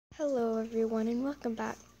Hello everyone and welcome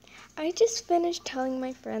back. I just finished telling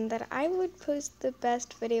my friend that I would post the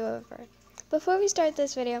best video ever. Before we start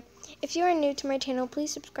this video, if you are new to my channel,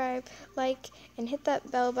 please subscribe, like, and hit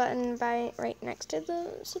that bell button right next to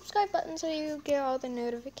the subscribe button so you get all the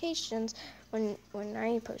notifications when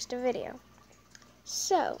I post a video.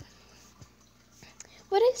 So,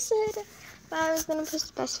 what I said that I was going to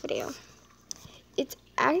post the best video. It's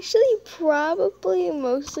actually probably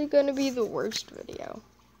mostly going to be the worst video.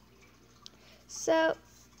 So,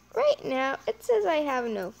 right now, it says I have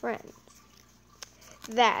no friends.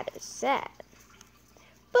 That is sad.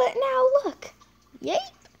 But now look, yape!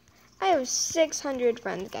 I have 600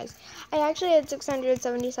 friends, guys. I actually had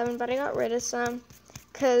 677, but I got rid of some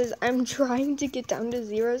because I'm trying to get down to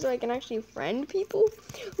 0 so I can actually friend people.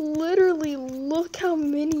 Literally, look how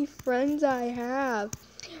many friends I have.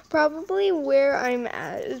 Probably where I'm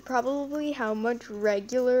at is probably how much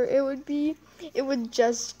regular it would be. It would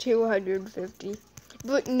just 250.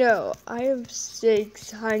 But no, I have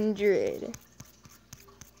 600.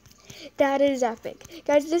 That is epic.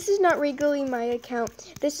 Guys, this is not regularly my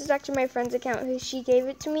account. This is actually my friend's account who she gave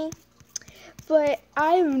it to me. But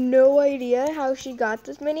I have no idea how she got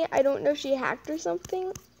this many. I don't know if she hacked or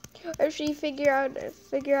something. Or if she figure out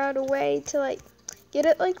a way to like get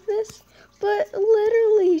it like this. But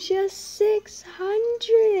literally, she has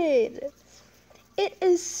 600. It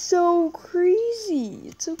is so crazy.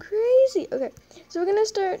 It's so crazy. Okay, so we're gonna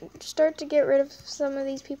start to get rid of some of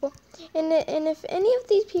these people. And if any of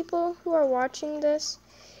these people who are watching this,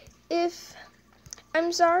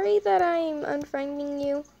 I'm sorry that I'm unfriending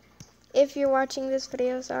you. If you're watching this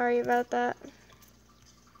video, sorry about that.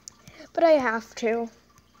 But I have to.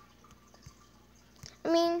 I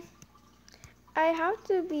mean, I have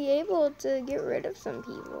to be able to get rid of some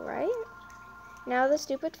people, right? Now the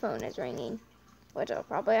stupid phone is ringing, which I'll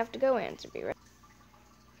probably have to go answer. Be right.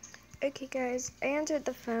 Okay, guys, I answered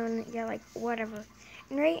the phone. Yeah, like whatever.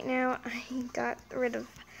 And right now, I got rid of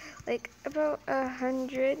like about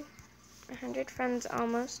 100 friends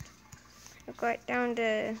almost. I got down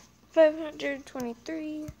to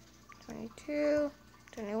 523, 22,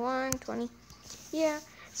 21, 20. Yeah.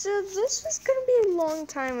 So this is going to be a long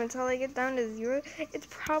time until I get down to 0. It's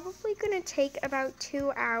probably going to take about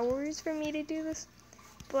 2 hours for me to do this.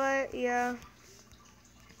 But, yeah.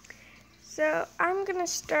 So I'm going to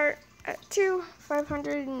start at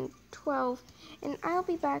 512, and I'll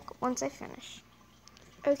be back once I finish.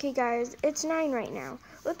 Okay, guys, it's 9 right now.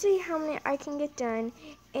 Let's see how many I can get done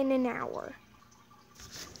in an hour.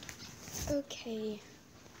 Okay.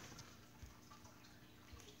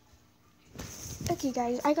 Okay,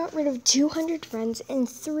 guys, I got rid of 200 friends in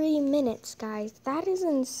 3 minutes, guys. That is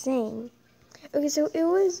insane. Okay, so it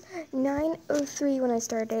was 9:03 when I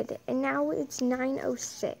started, and now it's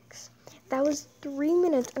 9:06. That was 3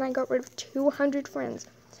 minutes, and I got rid of 200 friends.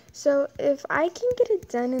 So if I can get it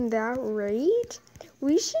done in that rate,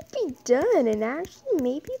 we should be done in actually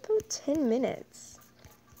maybe about 10 minutes.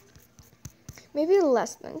 Maybe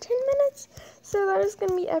less than 10 minutes. So that is going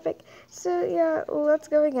to be epic. So yeah, let's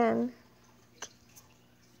go again.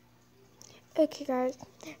 Okay, guys,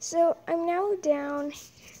 so I'm now down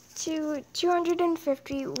to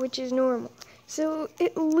 250, which is normal. So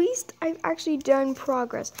at least I've actually done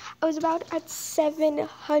progress. I was about at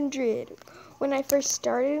 700 when I first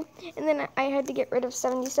started, and then I had to get rid of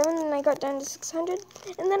 77, and I got down to 600,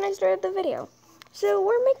 and then I started the video. So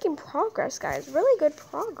we're making progress, guys. Really good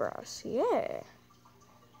progress. Yeah.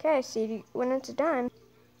 Okay, see when it's done.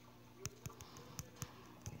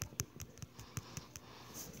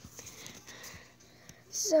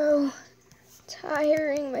 So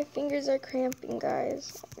tiring. My fingers are cramping,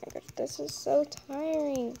 guys. Oh my gosh, this is so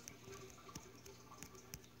tiring.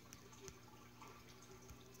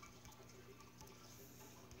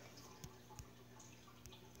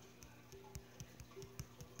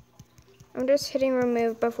 I'm just hitting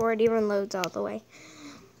remove before it even loads all the way.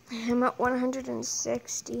 I'm at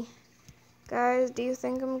 160. Guys, do you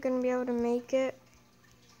think I'm going to be able to make it?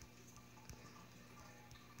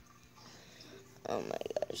 Oh my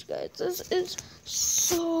gosh, guys, this is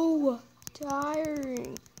so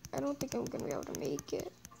tiring. I don't think I'm going to be able to make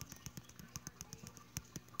it.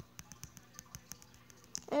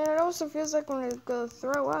 And it also feels like I'm going to go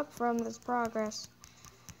throw up from this progress.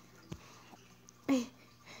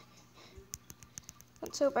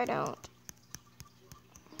 Let's hope I don't.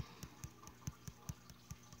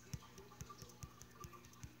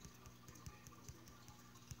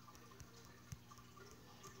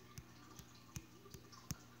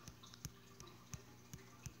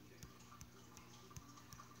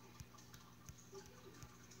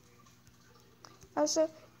 Also,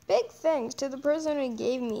 big thanks to the person who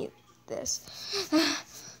gave me this.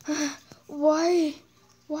 Why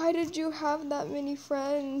did you have that many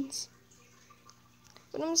friends?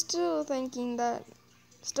 But I'm still thankful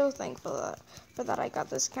for that I got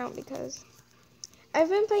this account, because I've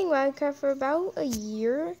been playing wildcraft for about a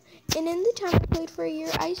year, and in the time I played for a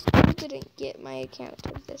year, I still didn't get my account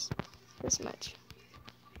of this much.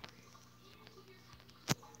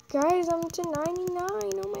 Guys, I'm to 99.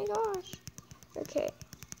 Oh my gosh. Okay.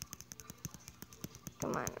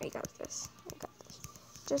 Come on, we got this. We got this.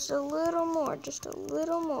 Just a little more. Just a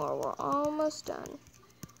little more. We're almost done.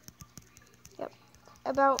 Yep.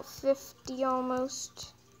 About 50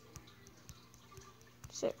 almost.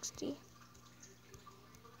 60.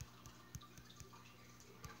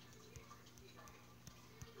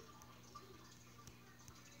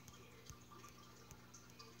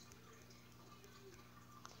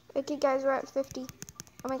 Okay, guys, we're at 50.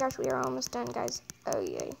 Oh my gosh, we are almost done, guys. Oh,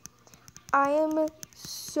 yay. I am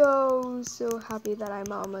so happy that I'm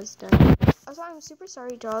almost done. Also, I'm super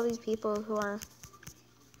sorry to all these people who are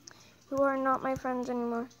not my friends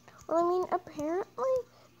anymore. Well, I mean, apparently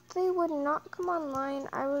they would not come online.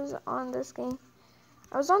 I was on this game.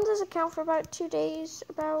 I was on this account for about 2 days,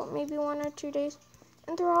 about maybe 1 or 2 days.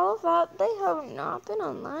 And through all of that, they have not been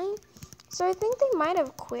online. So I think they might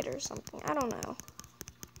have quit or something. I don't know.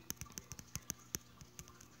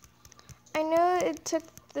 I know it took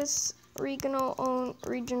this regional owner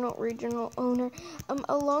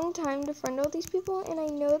a long time to friend all these people, and I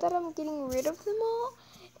know that I'm getting rid of them all,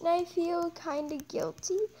 and I feel kind of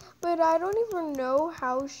guilty, but I don't even know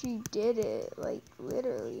how she did it, like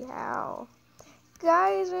literally how.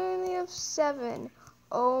 Guys, I only have 7.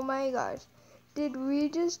 Oh my gosh, did we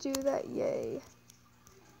just do that? Yay.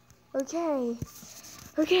 Okay,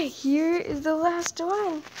 here is the last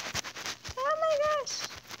one. Oh my gosh.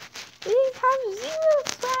 We have 0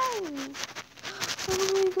 friends. Oh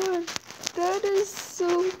my god, that is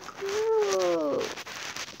so cool.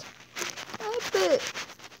 Epic.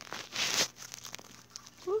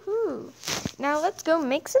 Woohoo. Now let's go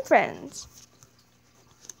make some friends.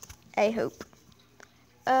 I hope.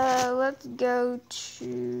 Let's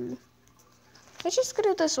just go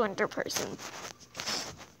to this winter person.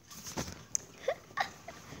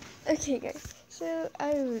 Okay, guys. So I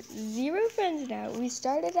have 0 friends now. We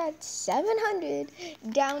started at 700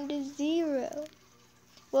 down to 0.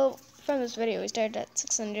 Well, from this video we started at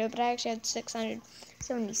 600, but I actually had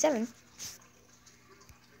 677.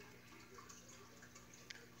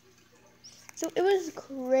 So it was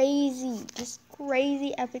crazy, just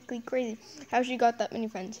crazy, epically crazy how she got that many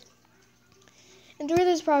friends. And through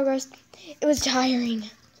this progress, it was tiring.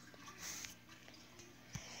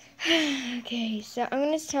 Okay, so I'm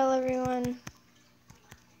gonna tell everyone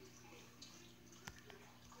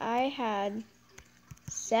I had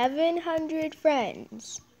 700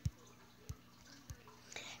 friends.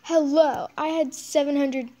 Hello, I had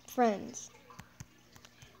 700 friends.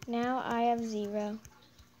 Now I have 0.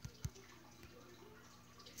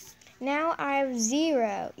 Now I have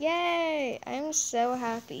 0. Yay! I'm so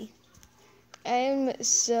happy. I'm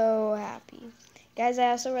so happy. Guys, I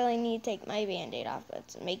also really need to take my band-aid off.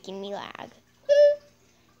 It's making me lag.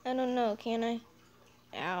 I don't know, can I?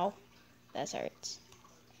 Ow. That hurts.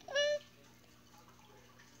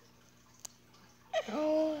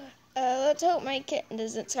 Let's hope my kitten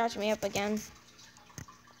doesn't scratch me up again.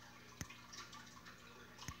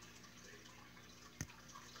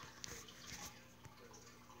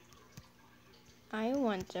 I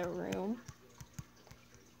want a room.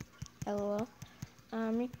 Hello?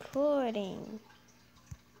 I'm recording.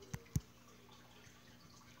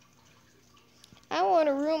 I want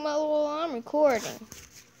a room while I'm recording.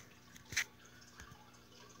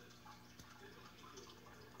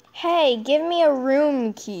 Hey, give me a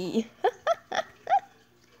room key.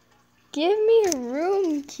 Give me a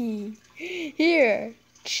room key. Here.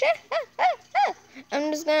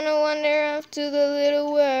 I'm just gonna wander off to the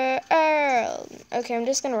little world. Okay, I'm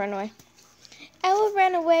just gonna run away. I will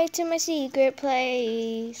run away to my secret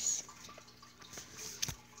place.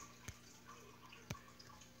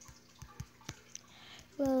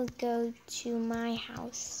 We'll go to my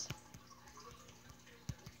house.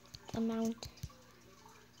 The mountain.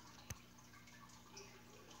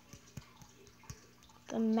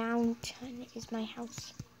 The mountain is my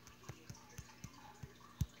house.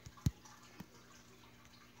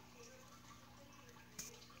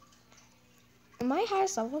 Am I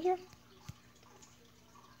highest level here?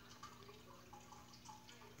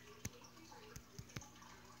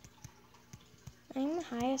 I'm the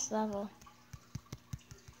highest level.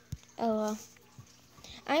 LOL.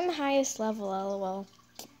 I'm highest level, LOL.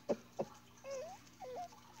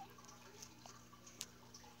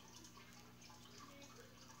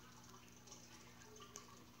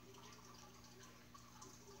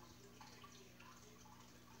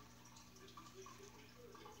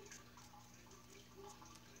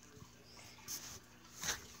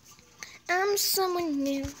 I'm someone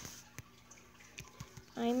new.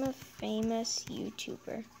 I'm a famous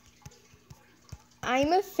YouTuber.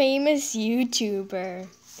 I'm a famous YouTuber.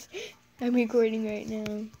 I'm recording right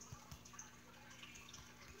now.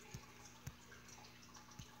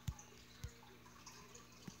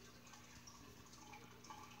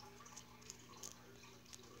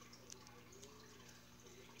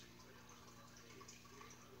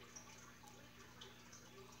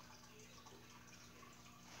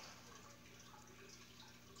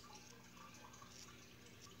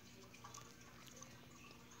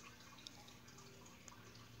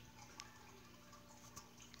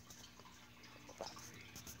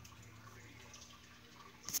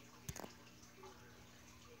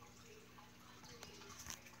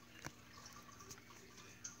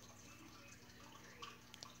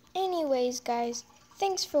 Anyways, guys,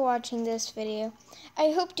 thanks for watching this video.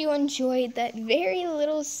 I hope you enjoyed that very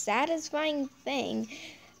little satisfying thing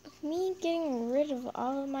of me getting rid of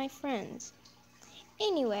all of my friends.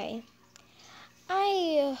 Anyway,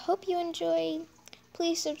 I hope you enjoyed.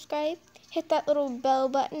 Please subscribe. Hit that little bell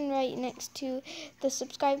button right next to the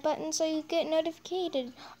subscribe button so you get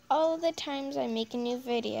notified all the times I make a new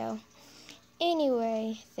video.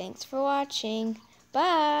 Anyway, thanks for watching.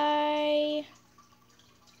 Bye!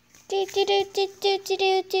 Do do do do do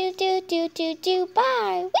do do do do do do.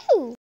 Bye. Woo.